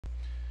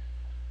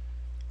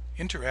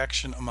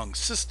Interaction among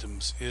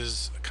systems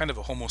is kind of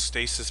a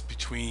homeostasis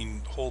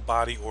between whole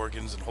body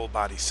organs and whole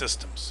body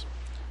systems.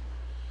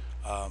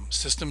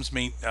 Systems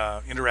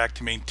interact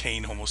to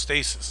maintain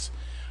homeostasis.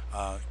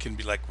 It can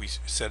be, like we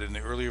said in the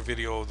earlier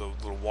video, the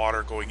little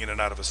water going in and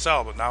out of a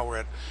cell, but now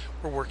we're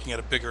working at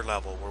a bigger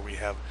level where we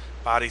have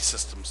body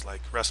systems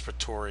like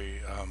respiratory,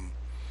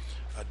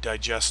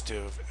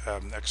 digestive,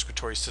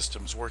 excretory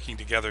systems working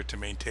together to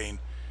maintain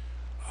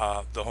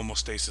the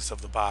homeostasis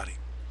of the body.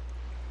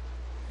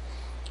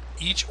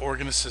 Each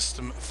organ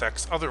system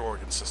affects other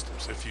organ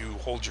systems. If you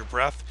hold your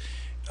breath,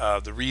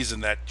 the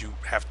reason that you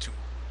have to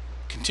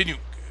continue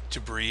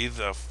to breathe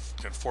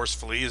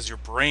forcefully is your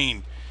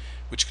brain,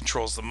 which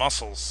controls the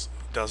muscles,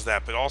 does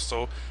that. But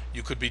also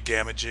you could be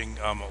damaging,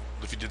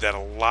 if you do that a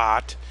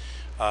lot,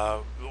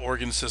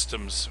 organ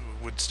systems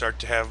would start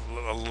to have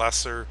a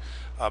lesser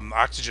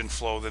oxygen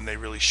flow than they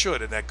really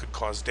should, and that could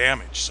cause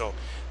damage. So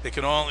they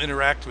can all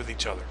interact with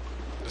each other.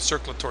 The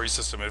circulatory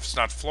system, if it's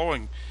not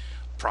flowing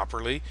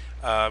properly,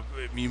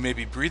 you may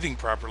be breathing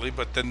properly,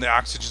 but then the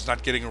oxygen is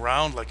not getting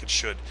around like it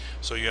should,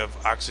 so you have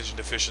oxygen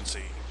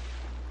deficiency.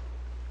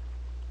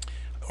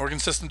 Organ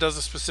system does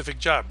a specific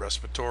job: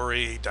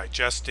 respiratory,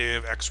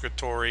 digestive,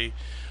 excretory,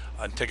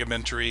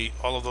 integumentary.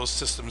 All of those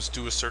systems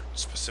do a certain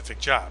specific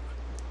job.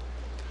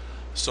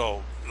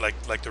 So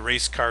like the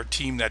race car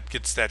team that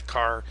gets that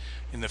car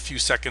in the few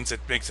seconds it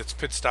makes its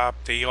pit stop,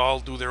 they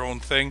all do their own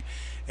thing,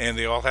 and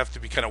they all have to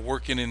be kind of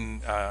working in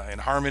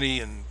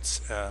harmony and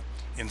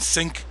in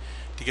sync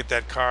to get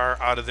that car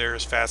out of there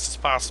as fast as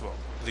possible.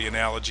 The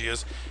analogy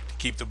is to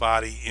keep the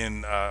body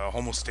in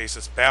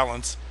homeostasis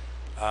balance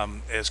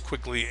as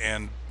quickly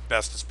and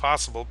best as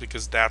possible,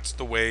 because that's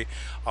the way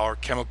our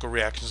chemical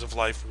reactions of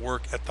life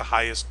work at the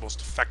highest, most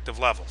effective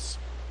levels.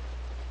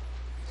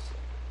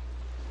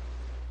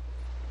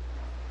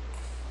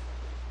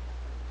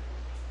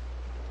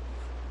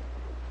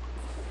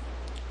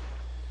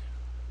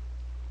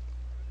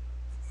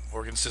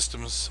 Organ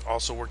systems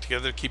also work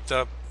together to keep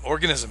the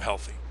organism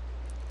healthy.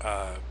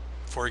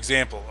 For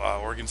example,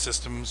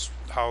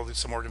 how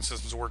some organ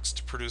systems works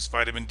to produce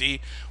vitamin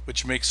D,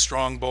 which makes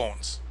strong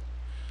bones.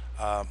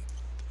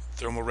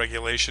 Thermal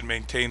regulation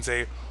maintains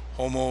a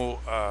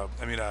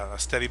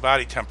steady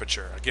body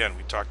temperature. Again,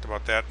 we talked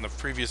about that in the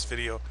previous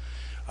video.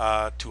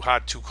 Too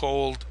hot, too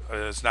cold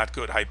is not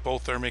good.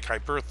 Hypothermic,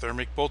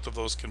 hyperthermic, both of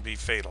those can be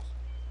fatal.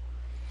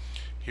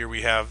 Here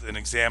we have an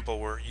example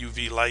where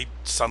UV light,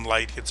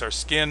 sunlight hits our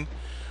skin,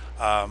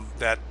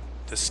 that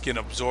the skin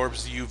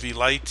absorbs the UV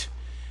light.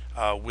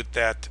 With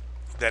that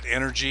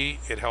energy,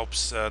 it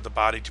helps the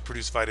body to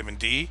produce vitamin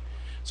D.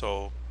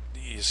 So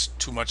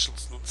too much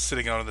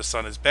sitting out in the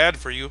sun is bad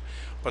for you,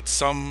 but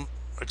some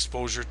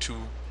exposure to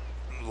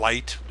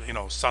light,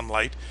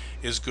 sunlight,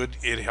 is good.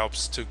 It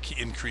helps to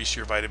increase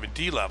your vitamin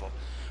D level.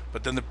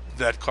 But then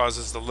that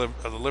causes the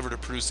liver to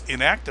produce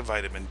inactive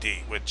vitamin D,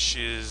 which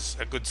is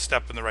a good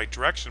step in the right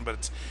direction, but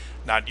it's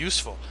not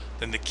useful.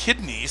 Then the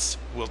kidneys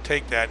will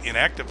take that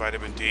inactive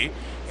vitamin D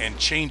and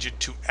change it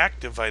to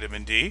active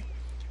vitamin D,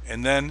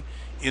 and then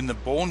in the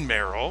bone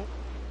marrow,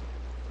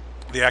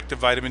 the active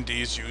vitamin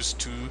D is used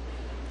to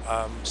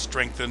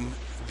strengthen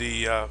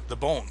the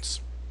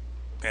bones.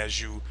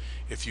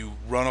 If you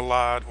run a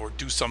lot or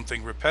do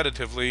something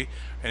repetitively,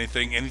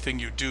 anything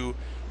you do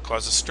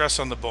causes stress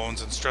on the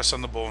bones, and stress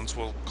on the bones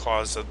will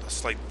cause a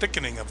slight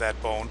thickening of that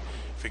bone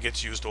if it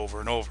gets used over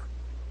and over.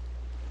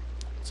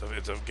 So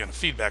it's again a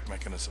feedback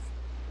mechanism.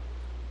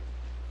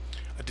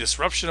 A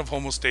disruption of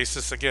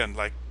homeostasis, again,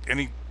 like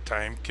any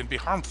time, can be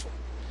harmful.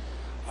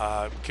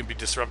 It can be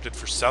disrupted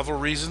for several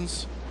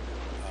reasons.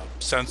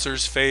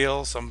 Sensors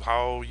fail.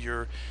 Somehow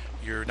you're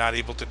not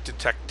able to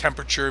detect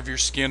temperature of your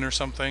skin or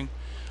something.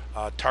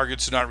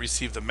 Targets do not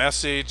receive the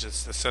message. The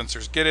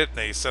sensors get it,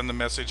 they send the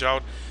message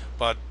out,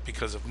 but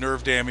because of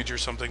nerve damage or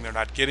something, they're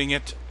not getting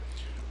it.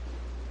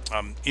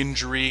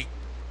 Injury,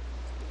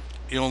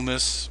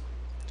 illness,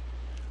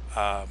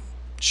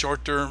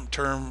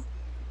 short-term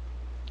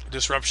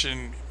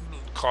disruption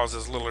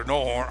causes little or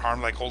no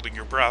harm, like holding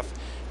your breath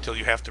until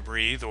you have to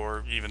breathe,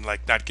 or even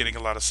like not getting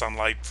a lot of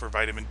sunlight for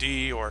vitamin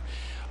D, or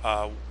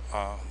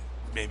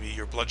maybe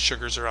your blood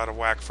sugars are out of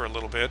whack for a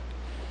little bit.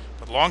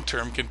 But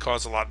long-term can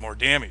cause a lot more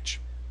damage.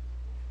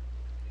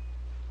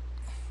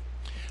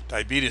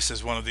 Diabetes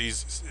is one of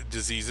these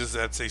diseases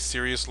that's a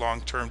serious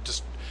long-term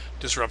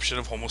disruption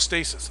of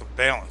homeostasis, of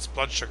balance,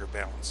 blood sugar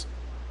balance.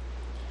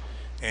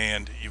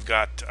 And you've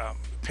got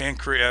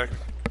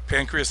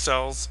pancreas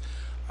cells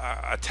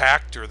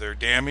attacked, or they're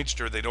damaged,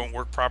 or they don't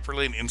work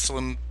properly, and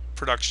insulin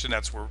production,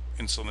 that's where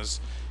insulin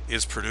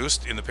is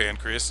produced in the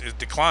pancreas, it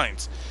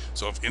declines.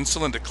 So if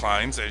insulin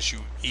declines as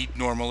you eat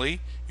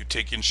normally, you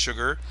take in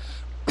sugar,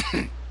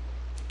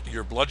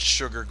 your blood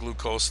sugar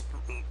glucose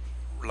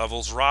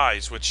levels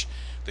rise, which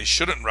they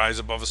shouldn't rise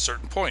above a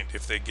certain point.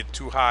 If they get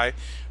too high,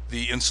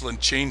 the insulin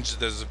changes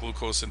the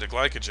glucose into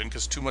glycogen,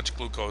 because too much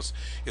glucose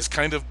is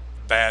kind of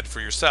bad for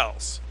your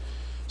cells.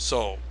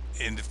 So,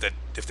 and if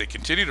they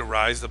continue to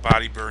rise, the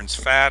body burns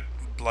fat,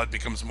 blood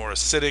becomes more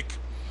acidic,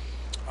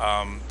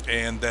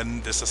 and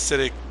then this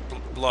acidic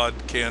blood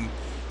can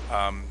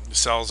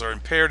Cells are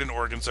impaired and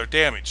organs are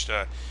damaged.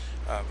 A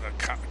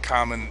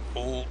common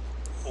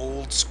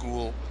old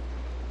school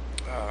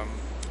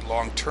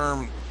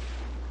long-term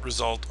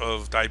result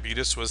of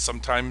diabetes was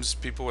sometimes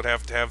people would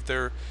have to have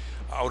their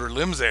outer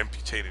limbs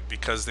amputated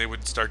because they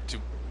would start to,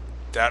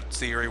 that's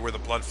the area where the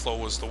blood flow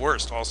was the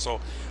worst.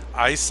 Also,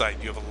 eyesight,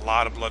 you have a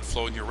lot of blood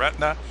flow in your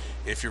retina.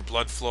 If your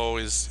blood flow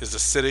is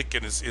acidic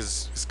and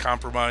is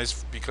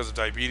compromised because of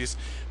diabetes,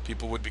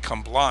 people would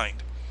become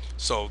blind.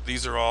 So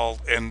these are all,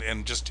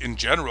 and just in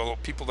general,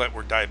 people that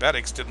were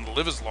diabetics didn't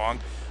live as long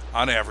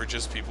on average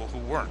as people who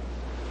weren't.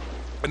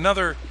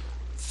 Another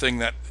thing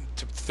that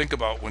to think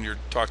about when you're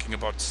talking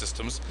about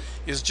systems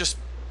is just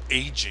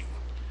aging.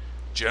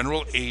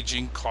 General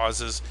aging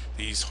causes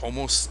these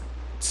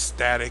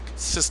homeostatic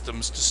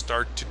systems to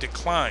start to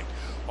decline.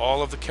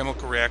 All of the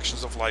chemical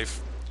reactions of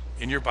life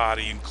in your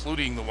body,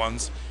 including the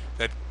ones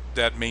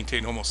that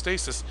maintain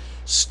homeostasis,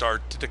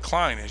 start to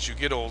decline. As you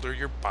get older,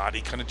 your body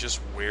kind of just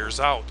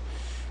wears out.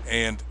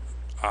 And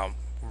um,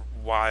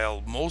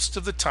 while most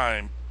of the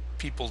time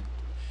people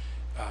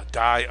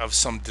die of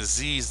some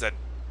disease that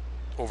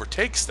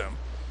overtakes them,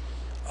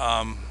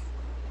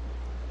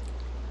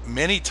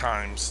 many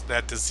times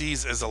that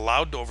disease is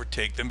allowed to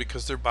overtake them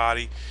because their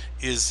body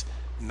is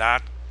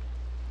not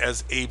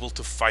as able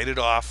to fight it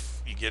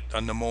off. You get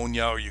a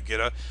pneumonia or you get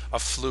a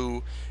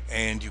flu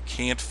and you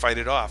can't fight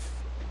it off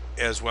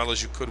as well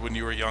as you could when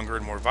you were younger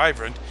and more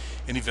vibrant,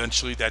 and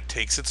eventually that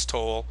takes its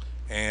toll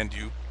and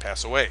you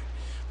pass away.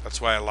 That's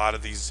why a lot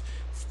of these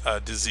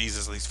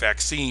diseases, these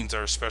vaccines,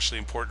 are especially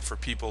important for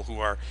people who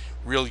are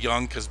real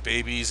young, because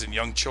babies and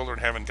young children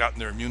haven't gotten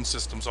their immune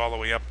systems all the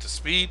way up to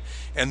speed,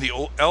 and the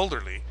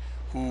elderly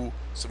whose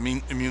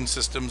immune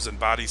systems and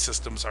body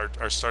systems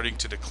are starting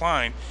to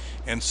decline.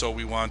 And so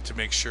we want to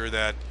make sure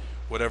that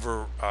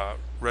whatever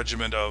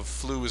regimen of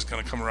flu is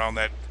going to come around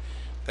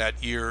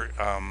that year,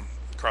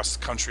 across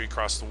the country,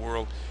 across the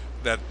world,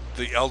 that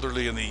the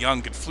elderly and the young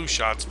get flu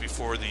shots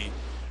before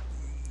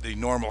the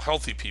normal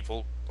healthy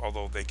people,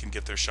 although they can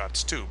get their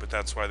shots too. But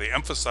that's why they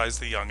emphasize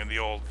the young and the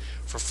old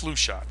for flu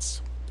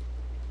shots,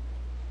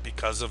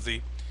 because of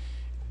the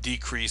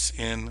decrease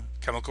in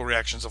chemical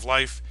reactions of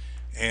life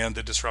and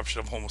the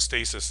disruption of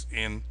homeostasis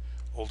in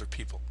older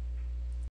people.